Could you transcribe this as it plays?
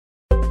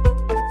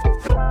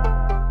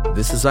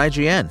This is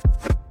IGN.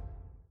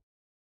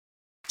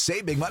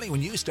 Save big money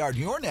when you start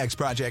your next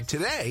project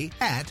today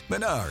at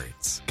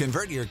Menards.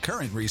 Convert your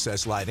current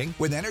recessed lighting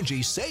with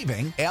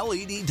energy-saving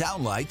LED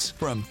downlights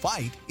from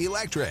Fight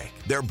Electric.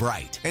 They're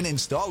bright and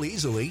install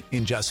easily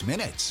in just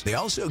minutes. They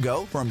also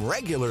go from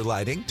regular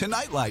lighting to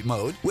nightlight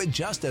mode with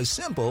just a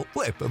simple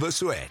flip of a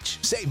switch.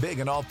 Save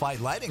big on all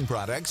Fight lighting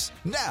products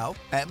now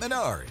at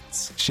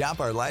Menards. Shop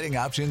our lighting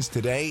options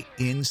today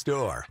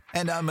in-store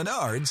and on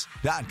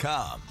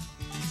Menards.com.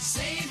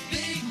 Save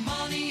big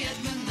money at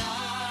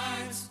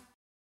Menards.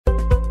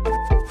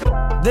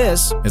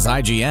 This is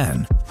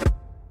IGN.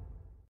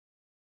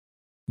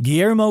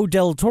 Guillermo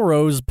del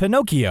Toro's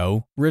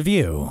Pinocchio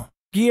Review.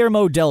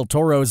 Guillermo del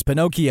Toro's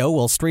Pinocchio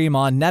will stream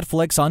on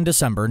Netflix on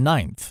December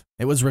 9th.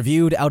 It was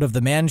reviewed out of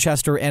the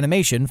Manchester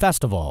Animation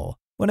Festival.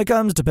 When it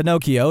comes to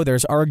Pinocchio,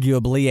 there's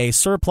arguably a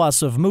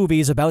surplus of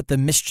movies about the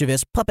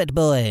mischievous puppet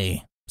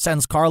boy.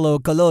 Since Carlo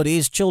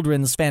Collodi's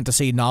children's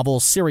fantasy novel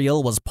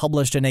Serial was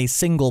published in a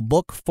single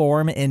book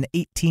form in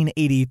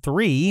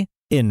 1883,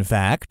 in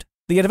fact,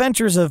 the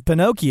adventures of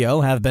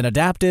Pinocchio have been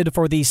adapted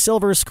for the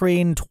silver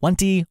screen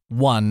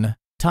 21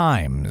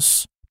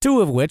 times,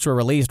 2 of which were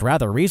released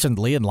rather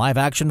recently in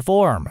live-action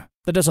form.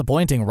 The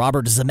disappointing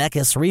Robert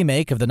Zemeckis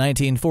remake of the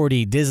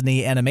 1940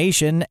 Disney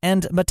animation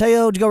and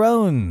Matteo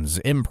Garonne's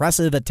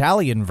impressive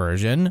Italian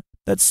version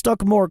that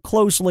stuck more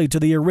closely to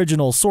the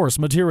original source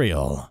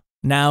material.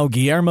 Now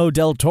Guillermo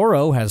del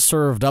Toro has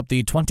served up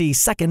the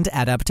 22nd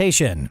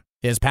adaptation,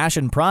 his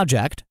passion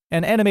project,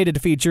 an animated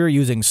feature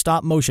using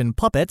stop-motion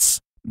puppets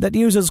that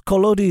uses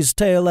Collodi's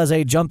tale as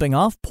a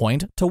jumping-off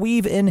point to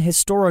weave in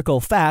historical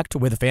fact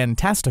with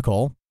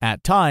fantastical,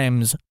 at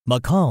times,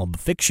 macabre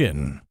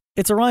fiction.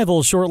 Its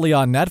arrival shortly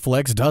on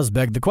Netflix does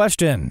beg the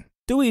question,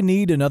 do we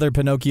need another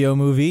Pinocchio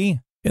movie?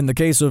 In the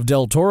case of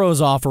Del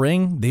Toro's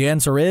offering, the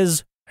answer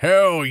is,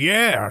 hell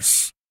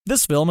yes!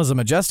 This film is a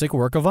majestic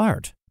work of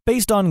art.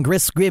 Based on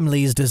Chris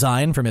Grimley's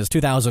design from his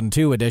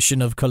 2002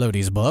 edition of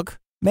Collodi's book,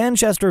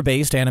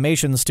 Manchester-based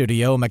animation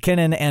studio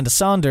McKinnon and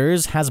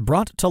Saunders has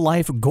brought to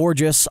life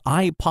gorgeous,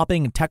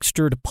 eye-popping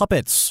textured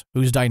puppets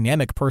whose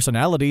dynamic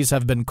personalities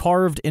have been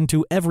carved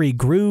into every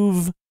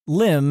groove,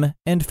 limb,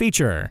 and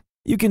feature.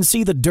 You can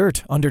see the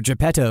dirt under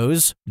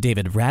Geppetto's,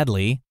 David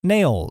Bradley,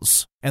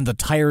 nails, and the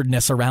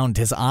tiredness around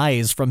his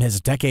eyes from his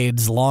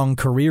decades-long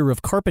career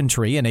of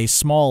carpentry in a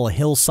small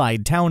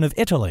hillside town of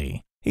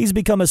Italy. He's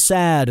become a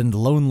sad and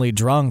lonely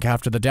drunk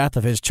after the death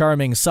of his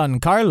charming son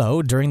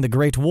Carlo during the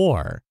Great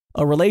War.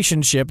 A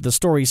relationship the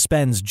story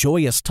spends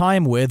joyous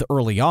time with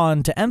early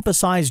on to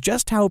emphasize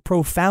just how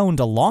profound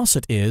a loss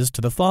it is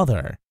to the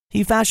father.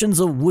 He fashions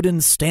a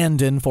wooden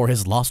stand-in for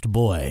his lost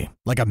boy,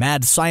 like a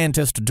mad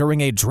scientist during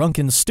a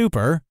drunken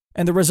stupor,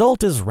 and the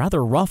result is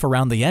rather rough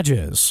around the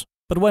edges.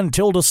 But when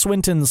Tilda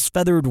Swinton's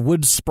feathered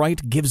wood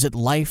sprite gives it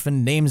life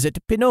and names it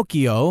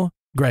Pinocchio,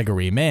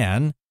 Gregory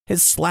Mann,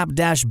 his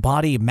slapdash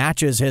body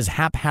matches his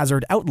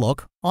haphazard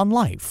outlook on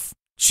life.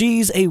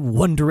 She's a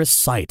wondrous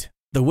sight.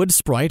 The wood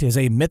sprite is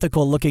a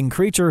mythical-looking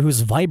creature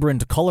whose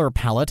vibrant color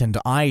palette and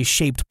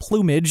eye-shaped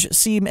plumage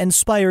seem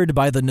inspired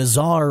by the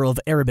Nizar of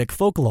Arabic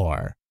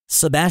folklore.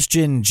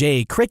 Sebastian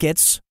J.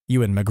 Crickett's,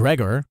 Ewan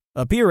McGregor,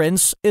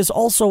 appearance is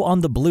also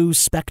on the blue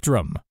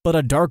spectrum, but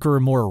a darker,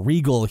 more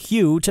regal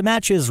hue to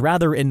match his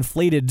rather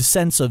inflated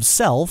sense of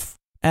self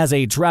as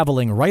a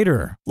traveling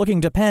writer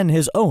looking to pen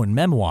his own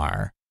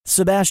memoir.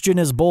 Sebastian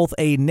is both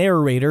a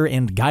narrator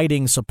and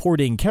guiding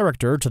supporting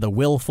character to the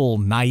willful,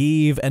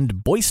 naive,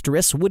 and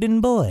boisterous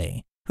wooden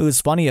boy, whose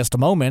funniest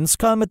moments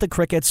come at the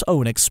cricket's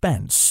own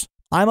expense.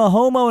 "I'm a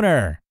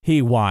homeowner," he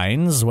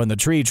whines when the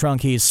tree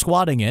trunk he's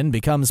squatting in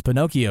becomes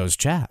Pinocchio's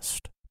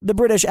chest. The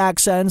British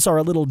accents are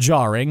a little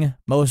jarring.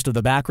 Most of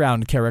the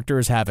background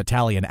characters have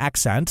Italian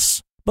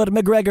accents, but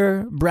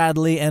McGregor,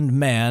 Bradley, and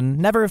Mann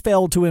never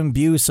fail to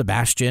imbue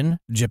Sebastian,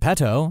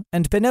 Geppetto,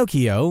 and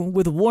Pinocchio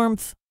with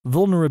warmth,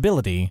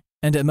 vulnerability,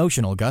 and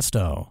emotional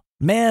gusto.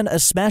 Mann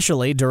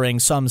especially during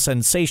some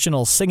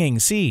sensational singing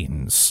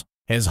scenes.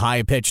 His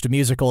high-pitched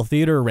musical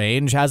theater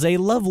range has a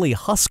lovely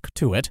husk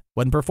to it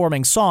when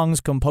performing songs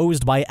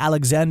composed by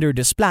Alexander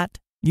Desplat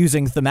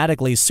using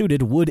thematically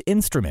suited wood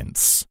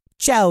instruments.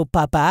 "Ciao,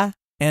 Papa,"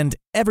 and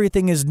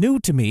 "Everything is New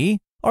to Me"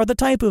 are the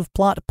type of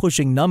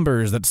plot-pushing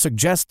numbers that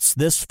suggests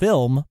this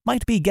film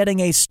might be getting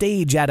a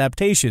stage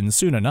adaptation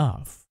soon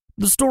enough.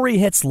 The story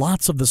hits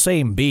lots of the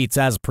same beats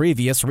as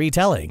previous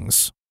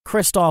retellings.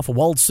 Christoph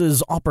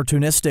Waltz's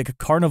opportunistic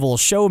carnival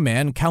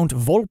showman Count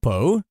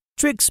Volpo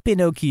tricks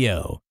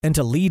Pinocchio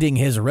into leading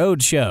his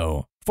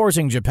roadshow,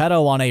 forcing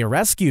Geppetto on a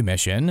rescue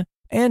mission,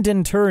 and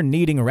in turn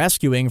needing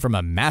rescuing from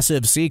a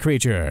massive sea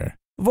creature.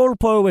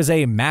 Volpo is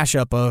a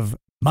mashup of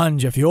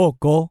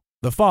Mangiafuoco,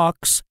 the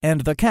fox,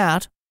 and the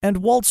cat, and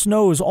Waltz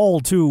knows all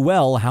too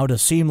well how to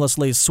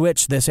seamlessly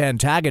switch this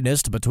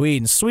antagonist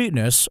between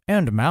sweetness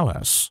and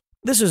malice.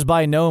 This is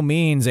by no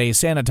means a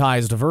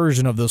sanitized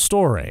version of the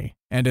story,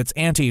 and its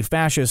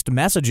anti-fascist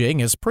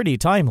messaging is pretty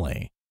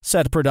timely.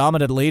 Set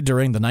predominantly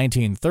during the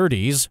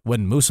 1930s,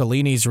 when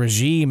Mussolini's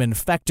regime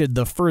infected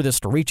the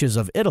furthest reaches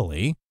of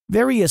Italy,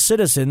 Various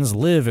citizens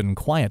live in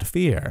quiet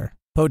fear.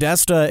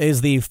 Podesta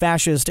is the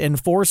fascist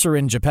enforcer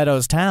in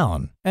Geppetto's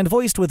town, and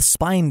voiced with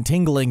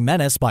spine-tingling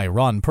menace by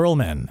Ron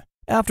Perlman.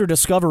 After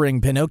discovering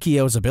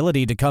Pinocchio's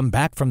ability to come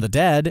back from the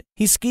dead,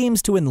 he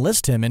schemes to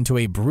enlist him into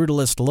a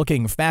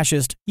brutalist-looking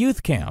fascist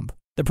youth camp.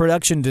 The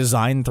production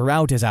design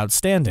throughout is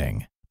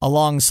outstanding,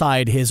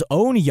 alongside his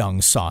own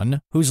young son,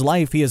 whose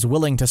life he is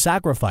willing to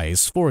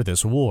sacrifice for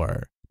this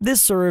war. This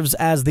serves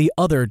as the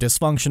other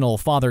dysfunctional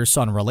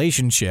father-son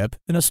relationship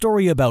in a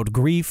story about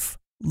grief,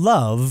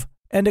 love,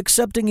 and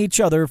accepting each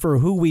other for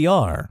who we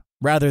are,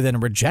 rather than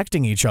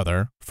rejecting each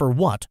other for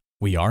what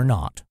we are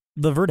not.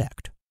 The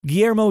verdict.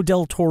 Guillermo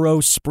del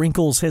Toro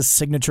sprinkles his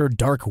signature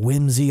dark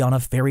whimsy on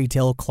a fairy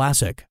tale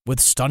classic with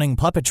stunning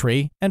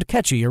puppetry and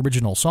catchy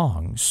original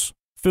songs.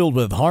 Filled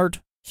with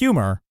heart,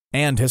 humor,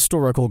 and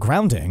historical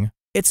grounding,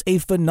 it's a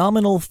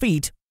phenomenal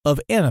feat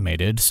of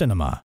animated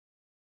cinema.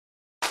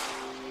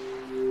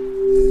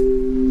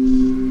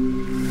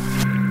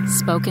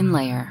 Spoken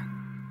Layer.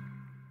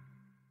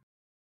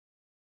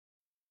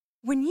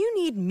 When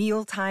you need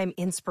mealtime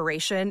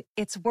inspiration,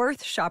 it's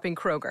worth shopping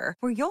Kroger,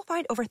 where you'll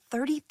find over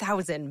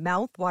 30,000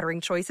 mouth-watering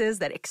choices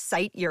that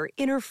excite your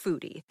inner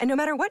foodie. And no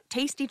matter what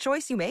tasty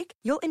choice you make,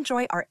 you'll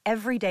enjoy our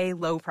everyday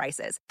low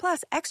prices,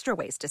 plus extra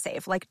ways to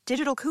save, like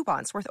digital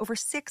coupons worth over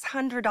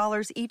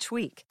 $600 each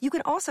week. You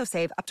can also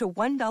save up to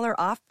 $1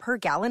 off per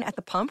gallon at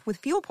the pump with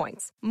fuel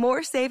points.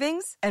 More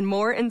savings and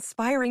more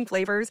inspiring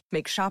flavors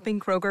make shopping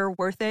Kroger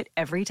worth it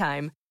every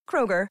time.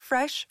 Kroger,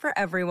 fresh for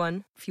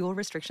everyone. Fuel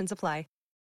restrictions apply.